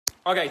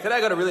Okay, today I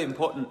got a really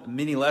important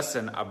mini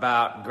lesson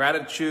about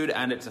gratitude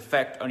and its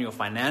effect on your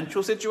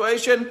financial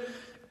situation.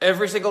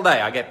 Every single day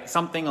I get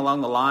something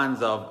along the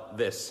lines of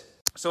this.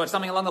 So it's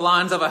something along the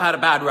lines of I had a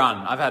bad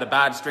run. I've had a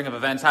bad string of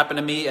events happen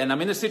to me and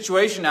I'm in a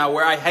situation now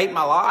where I hate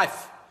my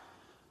life.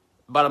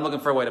 But I'm looking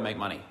for a way to make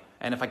money.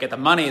 And if I get the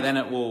money, then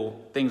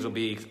things will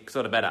be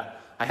sort of better.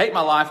 I hate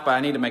my life, but I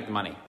need to make the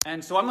money.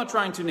 And so I'm not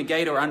trying to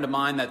negate or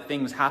undermine that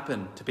things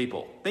happen to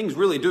people. Things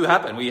really do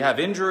happen. We have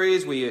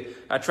injuries, we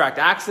attract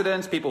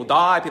accidents, people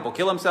die, people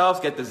kill themselves,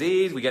 get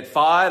disease, we get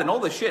fired, and all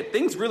this shit.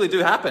 Things really do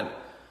happen.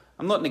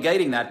 I'm not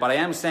negating that, but I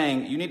am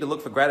saying you need to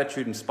look for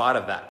gratitude in spite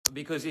of that.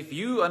 Because if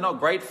you are not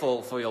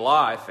grateful for your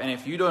life, and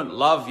if you don't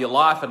love your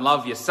life and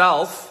love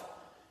yourself,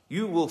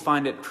 you will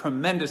find it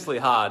tremendously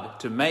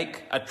hard to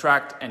make,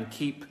 attract, and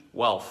keep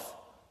wealth.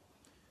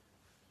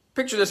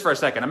 Picture this for a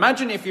second.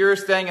 Imagine if you're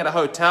staying at a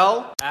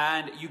hotel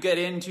and you get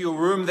into your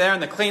room there and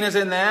the cleaner's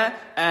in there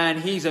and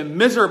he's a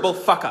miserable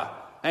fucker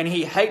and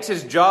he hates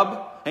his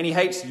job and he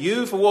hates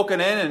you for walking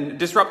in and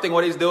disrupting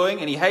what he's doing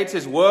and he hates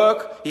his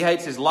work, he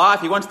hates his life,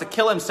 he wants to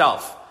kill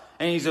himself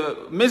and he's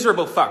a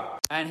miserable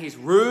fuck and he's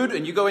rude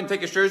and you go in and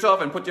take your shoes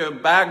off and put your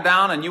bag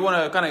down and you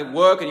want to kind of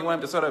work and you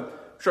want him to sort of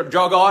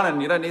jog on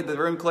and you don't need the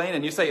room clean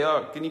and you say,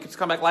 oh, can you just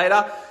come back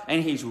later?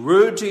 And he's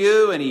rude to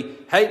you and he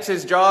hates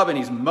his job and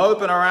he's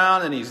moping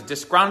around and he's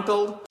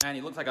disgruntled and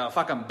he looks like a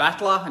fucking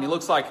battler and he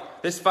looks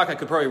like this fucker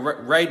could probably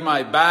raid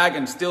my bag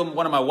and steal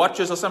one of my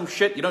watches or some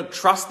shit. You don't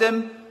trust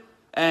him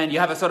and you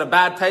have a sort of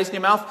bad taste in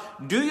your mouth.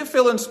 Do you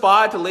feel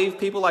inspired to leave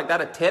people like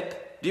that a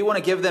tip? Do you want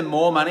to give them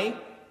more money?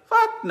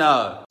 Fuck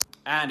no.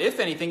 And if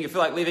anything, you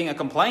feel like leaving a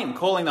complaint,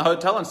 calling the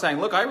hotel and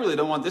saying, look, I really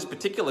don't want this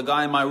particular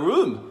guy in my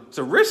room. It's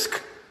a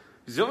risk.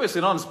 He's obviously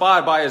not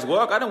inspired by his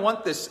work. I don't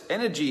want this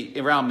energy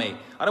around me.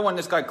 I don't want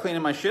this guy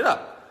cleaning my shit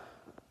up.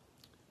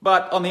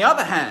 But on the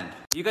other hand,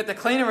 you get the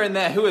cleaner in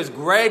there who is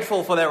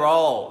grateful for their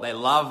role. They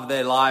love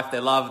their life. They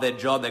love their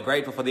job. They're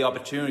grateful for the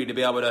opportunity to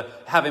be able to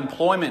have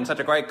employment in such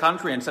a great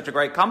country and such a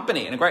great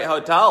company and a great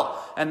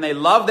hotel. And they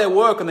love their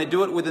work and they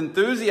do it with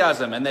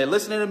enthusiasm and they're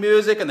listening to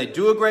music and they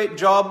do a great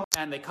job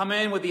and they come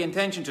in with the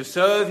intention to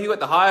serve you at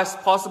the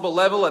highest possible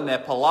level and they're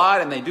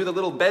polite and they do the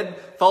little bed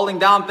folding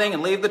down thing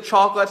and leave the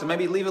chocolates and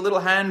maybe leave a little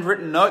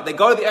handwritten note. They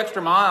go the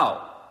extra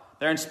mile.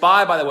 They're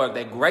inspired by their work.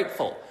 They're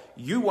grateful.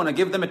 You want to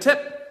give them a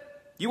tip.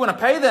 You want to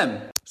pay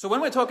them. So when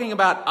we're talking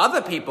about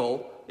other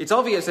people, it's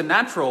obvious and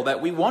natural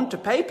that we want to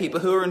pay people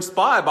who are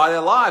inspired by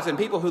their lives and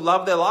people who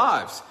love their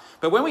lives.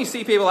 But when we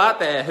see people out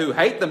there who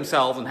hate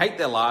themselves and hate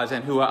their lives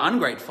and who are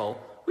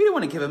ungrateful, we don't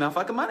want to give them our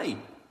fucking money.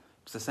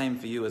 It's the same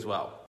for you as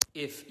well.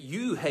 If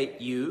you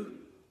hate you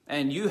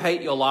and you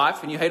hate your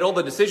life and you hate all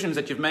the decisions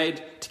that you've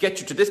made to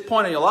get you to this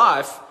point in your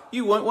life,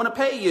 you won't want to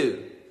pay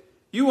you.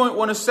 You won't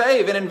want to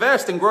save and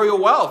invest and grow your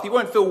wealth. You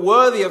won't feel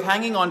worthy of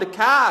hanging on to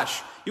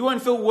cash. You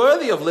won't feel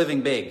worthy of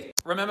living big.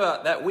 Remember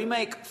that we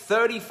make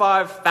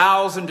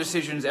 35,000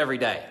 decisions every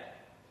day.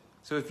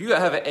 So if you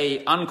have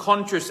an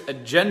unconscious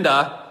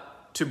agenda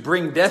to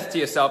bring death to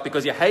yourself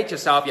because you hate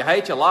yourself, you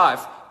hate your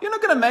life, you're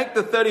not going to make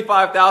the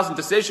 35,000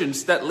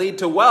 decisions that lead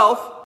to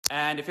wealth.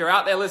 And if you're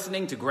out there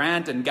listening to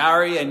Grant and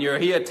Gary and you're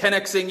here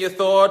 10xing your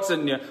thoughts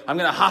and I'm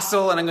going to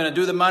hustle and I'm going to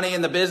do the money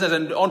in the business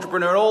and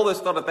entrepreneur, all this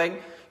sort of thing,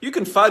 you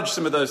can fudge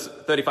some of those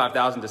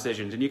 35,000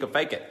 decisions and you can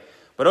fake it.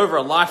 But over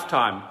a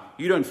lifetime,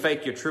 you don't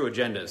fake your true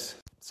agendas.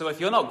 So if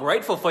you're not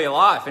grateful for your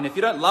life, and if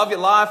you don't love your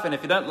life, and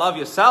if you don't love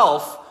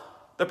yourself,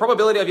 the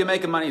probability of you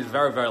making money is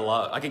very, very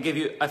low. I can give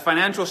you a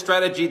financial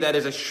strategy that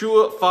is a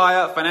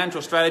surefire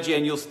financial strategy,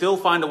 and you'll still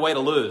find a way to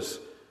lose.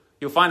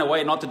 You'll find a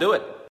way not to do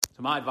it.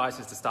 So my advice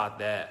is to start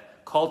there.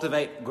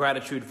 Cultivate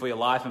gratitude for your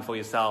life and for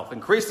yourself.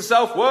 Increase the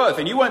self-worth,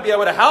 and you won't be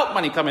able to help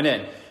money coming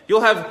in.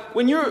 You'll have,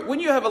 when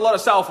you have a lot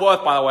of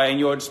self-worth, by the way, and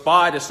you're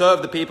inspired to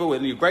serve the people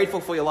and you're grateful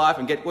for your life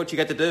and get what you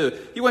get to do,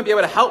 you won't be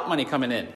able to help money coming in.